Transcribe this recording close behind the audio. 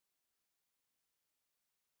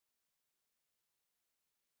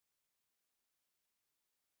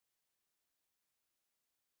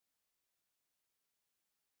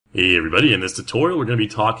Hey everybody, in this tutorial we're going to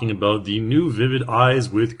be talking about the new Vivid Eyes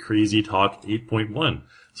with CrazyTalk 8.1.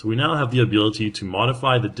 So we now have the ability to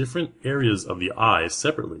modify the different areas of the eyes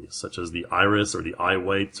separately, such as the iris or the eye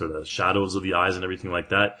whites or the shadows of the eyes and everything like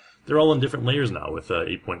that. They're all in different layers now with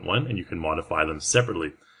 8.1, and you can modify them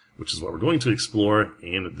separately, which is what we're going to explore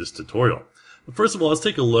in this tutorial. But first of all, let's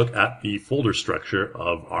take a look at the folder structure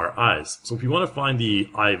of our eyes. So if you want to find the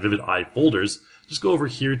Vivid Eye folders, just go over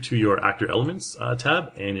here to your Actor Elements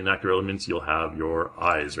tab, and in Actor Elements you'll have your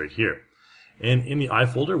eyes right here. And in the eye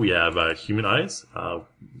folder we have human eyes,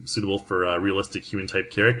 suitable for realistic human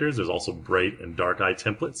type characters. There's also bright and dark eye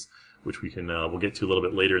templates, which we'll get to a little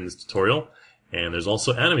bit later in this tutorial. And there's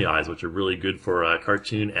also anime eyes, which are really good for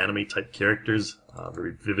cartoon anime type characters,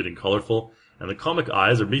 very vivid and colorful. And the comic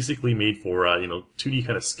eyes are basically made for 2D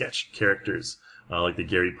kind of sketch characters, like the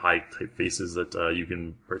Gary Pie type faces that you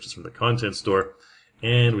can purchase from the content store.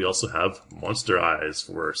 And we also have monster eyes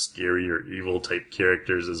for scary or evil type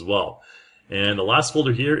characters as well. And the last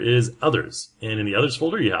folder here is Others. And in the Others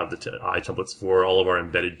folder you have the eye templates for all of our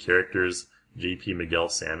embedded characters, JP, Miguel,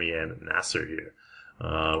 Sammy, and Nasser here.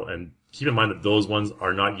 And keep in mind that those ones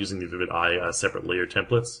are not using the Vivid Eye separate layer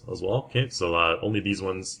templates as well. Okay, so only these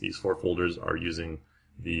four folders are using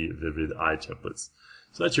the Vivid Eye templates.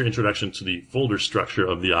 So that's your introduction to the folder structure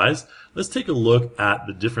of the eyes. Let's take a look at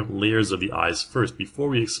the different layers of the eyes first before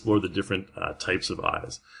we explore the different types of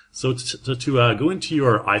eyes. So to go into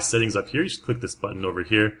your eye settings up here, you just click this button over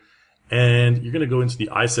here, and you're going to go into the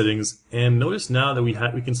eye settings, and notice now that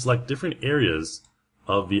we can select different areas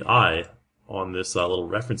of the eye on this little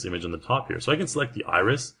reference image on the top here. So I can select the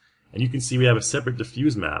iris, and you can see we have a separate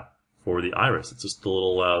diffuse map for the iris. It's just a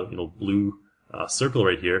little blue circle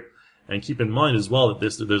right here. And keep in mind as well that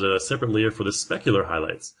there's a separate layer for the specular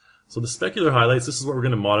highlights. So the specular highlights, this is what we're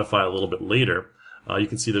going to modify a little bit later. You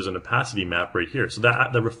can see there's an opacity map right here. So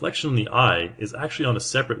that the reflection in the eye is actually on a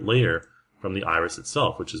separate layer from the iris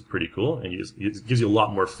itself, which is pretty cool. And it gives you a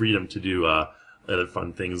lot more freedom to do other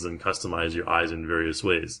fun things and customize your eyes in various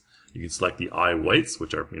ways. You can select the eye whites,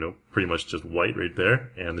 which are pretty much just white right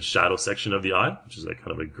there, and the shadow section of the eye, which is like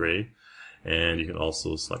kind of a gray. And you can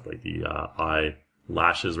also select like the eye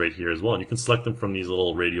lashes right here as well, and you can select them from these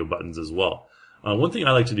little radio buttons as well. One thing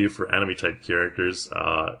I like to do for anime type characters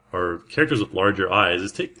or characters with larger eyes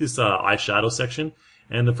is take this eye shadow section,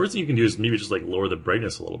 and the first thing you can do is maybe just like lower the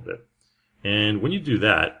brightness a little bit. And when you do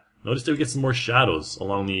that, notice that we get some more shadows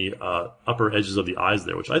along the upper edges of the eyes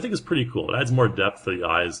there, which I think is pretty cool. It adds more depth to the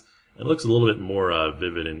eyes and it looks a little bit more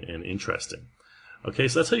vivid and interesting. Okay,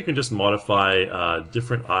 so that's how you can just modify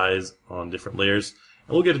different eyes on different layers.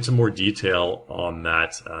 And we'll get into more detail on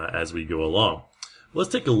that as we go along. Let's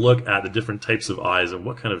take a look at the different types of eyes and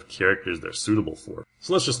what kind of characters they're suitable for.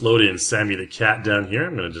 So let's just load in Sammy the cat down here.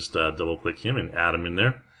 I'm going to just double click him and add him in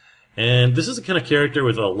there. And this is the kind of character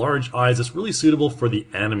with large eyes that's really suitable for the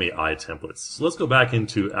anime eye templates. So let's go back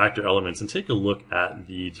into Actor Elements and take a look at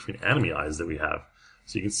the different anime eyes that we have.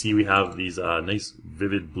 So you can see we have these nice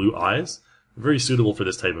vivid blue eyes. Very suitable for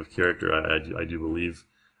this type of character, I do believe.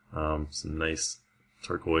 Some nice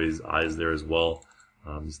turquoise eyes there as well.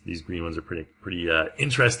 These green ones are pretty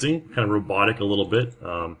interesting, kind of robotic a little bit.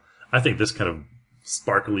 I think this kind of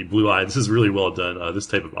sparkly blue eye, this is really well done. This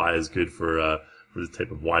type of eye is good for this type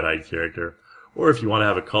of wide-eyed character. Or if you want to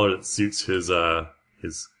have a color that suits his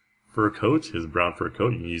fur coat, his brown fur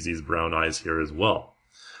coat, you can use these brown eyes here as well.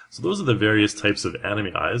 So those are the various types of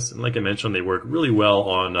anime eyes, and like I mentioned, they work really well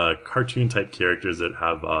on cartoon type characters that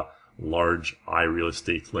have large eye real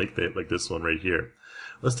estate like this one right here.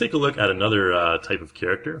 Let's take a look at another type of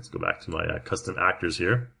character. Let's go back to my custom actors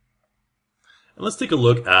here. And let's take a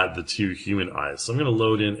look at the two human eyes. So I'm going to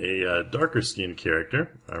load in a darker skinned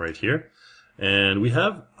character right here. And we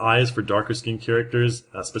have eyes for darker skinned characters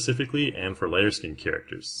specifically and for lighter skinned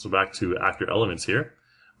characters. So back to Actor Elements here.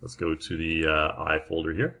 Let's go to the eye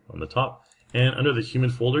folder here on the top. And under the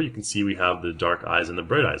human folder you can see we have the dark eyes and the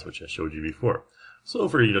bright eyes, which I showed you before. So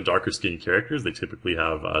for darker skinned characters, they typically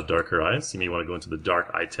have darker eyes. You may want to go into the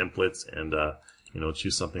dark eye templates and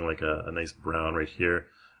choose something like a nice brown right here.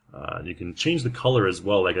 You can change the color as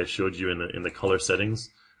well, like I showed you in the color settings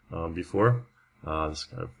before. This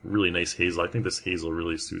kind of really nice hazel. I think this hazel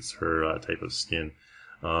really suits her type of skin.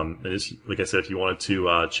 And like I said, if you wanted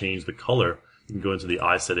to change the color, you can go into the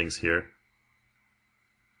eye settings here.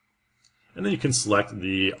 And then you can select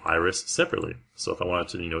the iris separately. So if I wanted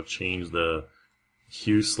to change the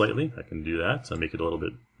hue slightly, I can do that to make it a little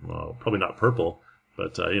bit, well, probably not purple,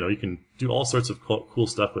 but you can do all sorts of cool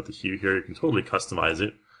stuff with the hue here. You can totally customize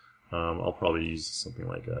it. I'll probably use something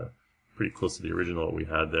like pretty close to the original what we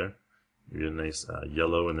had there. Maybe a nice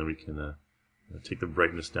yellow, and then we can take the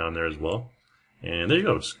brightness down there as well. And there you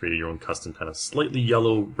go, just create your own custom kind of slightly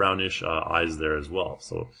yellow brownish eyes there as well.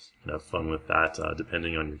 So you can have fun with that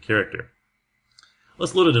depending on your character.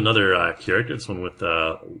 Let's load in another character, this one with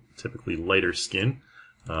typically lighter skin,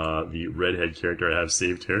 the redhead character I have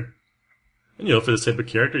saved here. And for this type of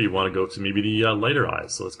character you want to go to maybe the lighter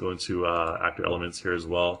eyes. So let's go into actor elements here as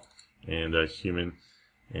well, and human,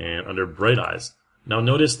 and under bright eyes. Now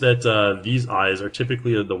notice that these eyes are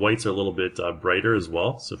typically, the whites are a little bit brighter as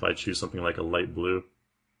well. So if I choose something like a light blue,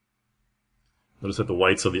 notice that the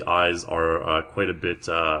whites of the eyes are quite a bit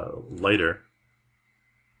lighter.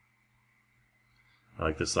 I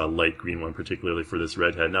like this light green one particularly for this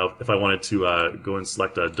redhead. Now if I wanted to go and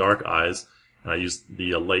select dark eyes, and I use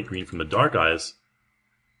the light green from the dark eyes,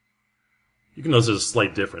 you can notice there's a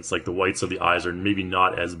slight difference, like the whites of the eyes are maybe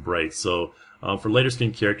not as bright. So for lighter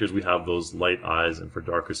skinned characters we have those light eyes, and for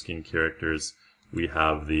darker skinned characters we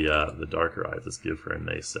have the darker eyes. Let's give her a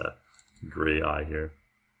nice gray eye here.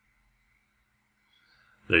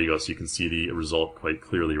 There you go, so you can see the result quite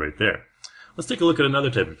clearly right there. Let's take a look at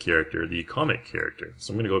another type of character, the comic character.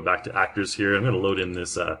 So I'm going to go back to actors here. I'm going to load in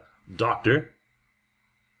this doctor.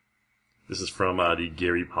 This is from the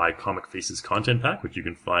Gary Pie Comic Faces content pack, which you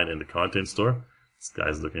can find in the content store. This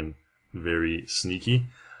guy's looking very sneaky.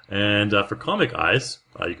 And for comic eyes,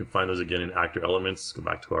 you can find those again in actor elements. Go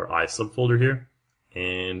back to our eye subfolder here,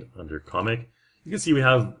 and under comic, you can see we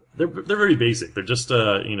have, they're very basic. They're just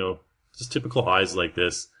just typical eyes like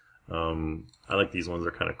this. I like these ones;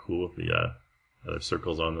 they're kind of cool with the other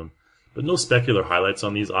circles on them, but no specular highlights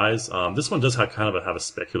on these eyes. This one does have kind of have a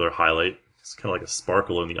specular highlight. It's kind of like a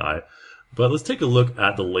sparkle in the eye. But let's take a look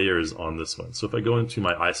at the layers on this one. So if I go into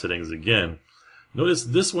my eye settings again, notice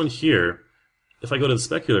this one here, if I go to the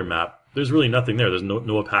specular map, there's really nothing there. There's no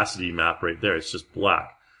opacity map right there. It's just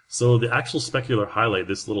black. So the actual specular highlight,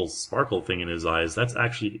 this little sparkle thing in his eyes, that's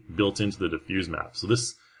actually built into the diffuse map. So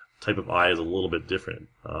this type of eye is a little bit different.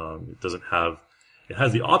 It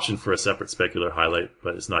has the option for a separate specular highlight,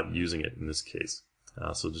 but it's not using it in this case.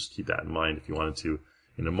 So just keep that in mind if you wanted to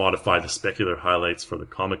modify the specular highlights for the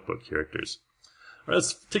comic book characters. All right,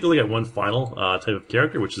 let's take a look at one final type of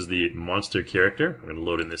character, which is the monster character. I'm going to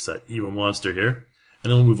load in this evil monster here,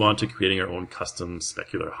 and then we'll move on to creating our own custom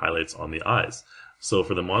specular highlights on the eyes. So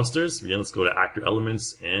for the monsters, again, let's go to actor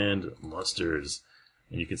elements and monsters.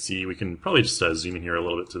 And you can see we can probably just zoom in here a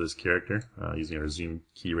little bit to this character using our zoom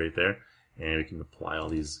key right there, and we can apply all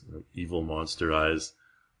these evil monster eyes.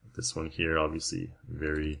 This one here, obviously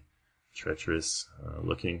very treacherous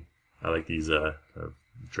looking. I like these kind of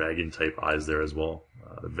dragon type eyes there as well.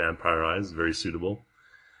 The vampire eyes, very suitable.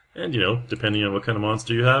 And depending on what kind of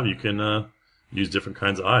monster you have, you can use different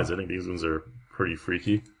kinds of eyes. I think these ones are pretty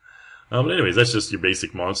freaky. But anyways, that's just your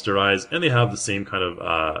basic monster eyes, and they have the same kind of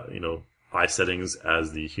eye settings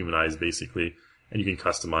as the human eyes basically, and you can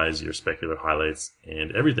customize your specular highlights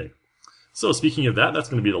and everything. So speaking of that, that's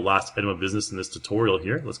going to be the last item of business in this tutorial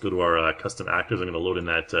here. Let's go to our custom actors. I'm going to load in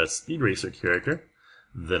that Speed Racer character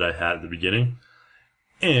that I had at the beginning.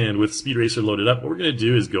 And with Speed Racer loaded up, what we're going to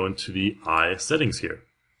do is go into the eye settings here.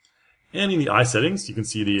 And in the eye settings, you can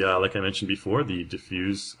see the, like I mentioned before, the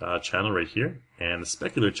diffuse channel right here, and the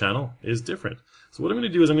specular channel is different. So what I'm going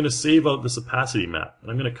to do is I'm going to save out this opacity map,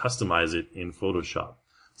 and I'm going to customize it in Photoshop.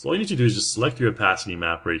 So all you need to do is just select your opacity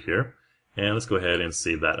map right here, and let's go ahead and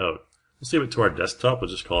save that out. We'll save it to our desktop.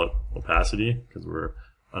 We'll just call it opacity because we're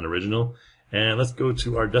unoriginal. And let's go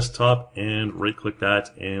to our desktop and right-click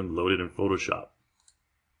that and load it in Photoshop.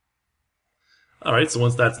 Alright, so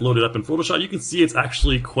once that's loaded up in Photoshop, you can see it's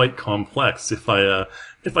actually quite complex. If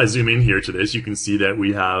I zoom in here to this, you can see that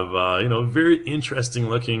we have a very interesting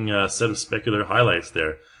looking set of specular highlights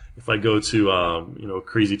there. If I go to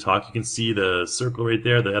CrazyTalk, you can see the circle right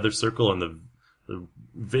there, the other circle, and the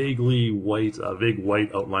vague white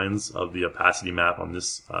outlines of the opacity map on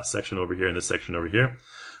this section over here and this section over here.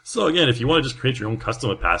 So again, if you want to just create your own custom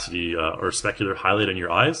opacity or specular highlight on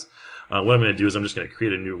your eyes, what I'm going to do is I'm just going to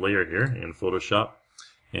create a new layer here in Photoshop,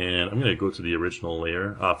 and I'm going to go to the original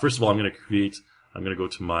layer. First of all, I'm going to go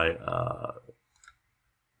to my,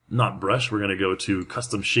 not brush, we're going to go to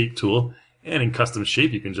custom shape tool, and in custom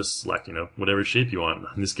shape you can just select, whatever shape you want.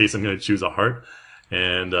 In this case I'm going to choose a heart,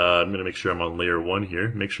 and I'm going to make sure I'm on layer 1 here,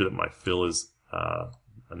 make sure that my fill is a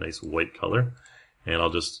nice white color, and I'll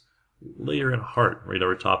just layer in a heart right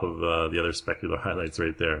over top of the other specular highlights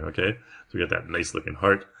right there, okay? So we got that nice looking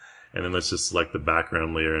heart. And then let's just select the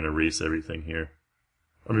background layer and erase everything here.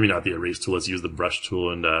 Or maybe not the erase tool, let's use the brush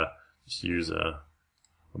tool and just use a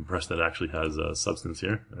brush that actually has substance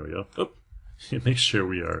here. There we go. Oh, make sure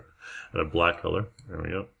we are at a black color. There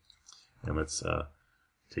we go. And let's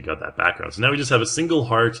take out that background. So now we just have a single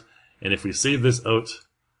heart, and if we save this out,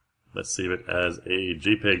 let's save it as a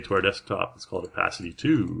JPEG to our desktop. It's called opacity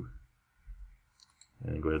 2.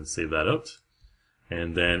 And go ahead and save that out.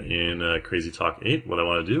 And then in CrazyTalk 8, what I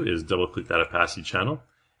want to do is double click that opacity channel,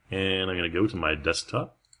 and I'm going to go to my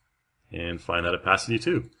desktop and find that opacity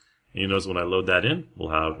 2. And you notice when I load that in,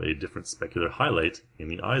 we'll have a different specular highlight in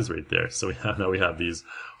the eyes right there. So now we have these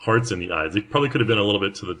hearts in the eyes. It probably could have been a little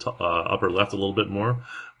bit to the top, upper left a little bit more,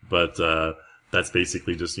 but that's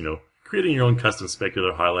basically just, creating your own custom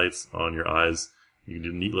specular highlights on your eyes. You can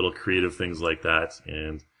do neat little creative things like that,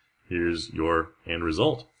 and here's your end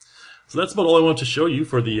result. So that's about all I want to show you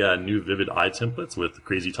for the new Vivid Eye templates with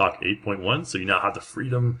CrazyTalk 8.1. So you now have the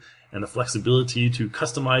freedom and the flexibility to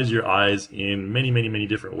customize your eyes in many, many, many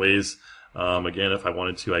different ways. Again, if I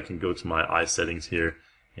wanted to, I can go to my eye settings here,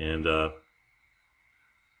 and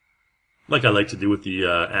like I like to do with the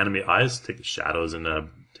anime eyes, take the shadows and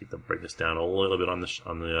take the brightness down a little bit on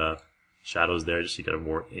the shadows there, just so you get a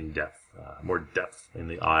more in-depth, more depth in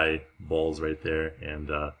the eyeballs right there, and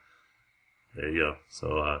there you go.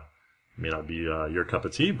 So may not be your cup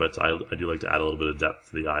of tea, but I do like to add a little bit of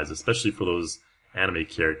depth to the eyes, especially for those anime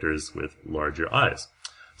characters with larger eyes.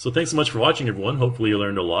 So thanks so much for watching, everyone. Hopefully you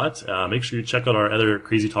learned a lot. Make sure you check out our other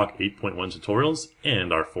CrazyTalk 8.1 tutorials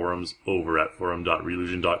and our forums over at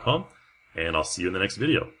forum.reallusion.com, and I'll see you in the next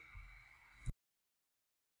video.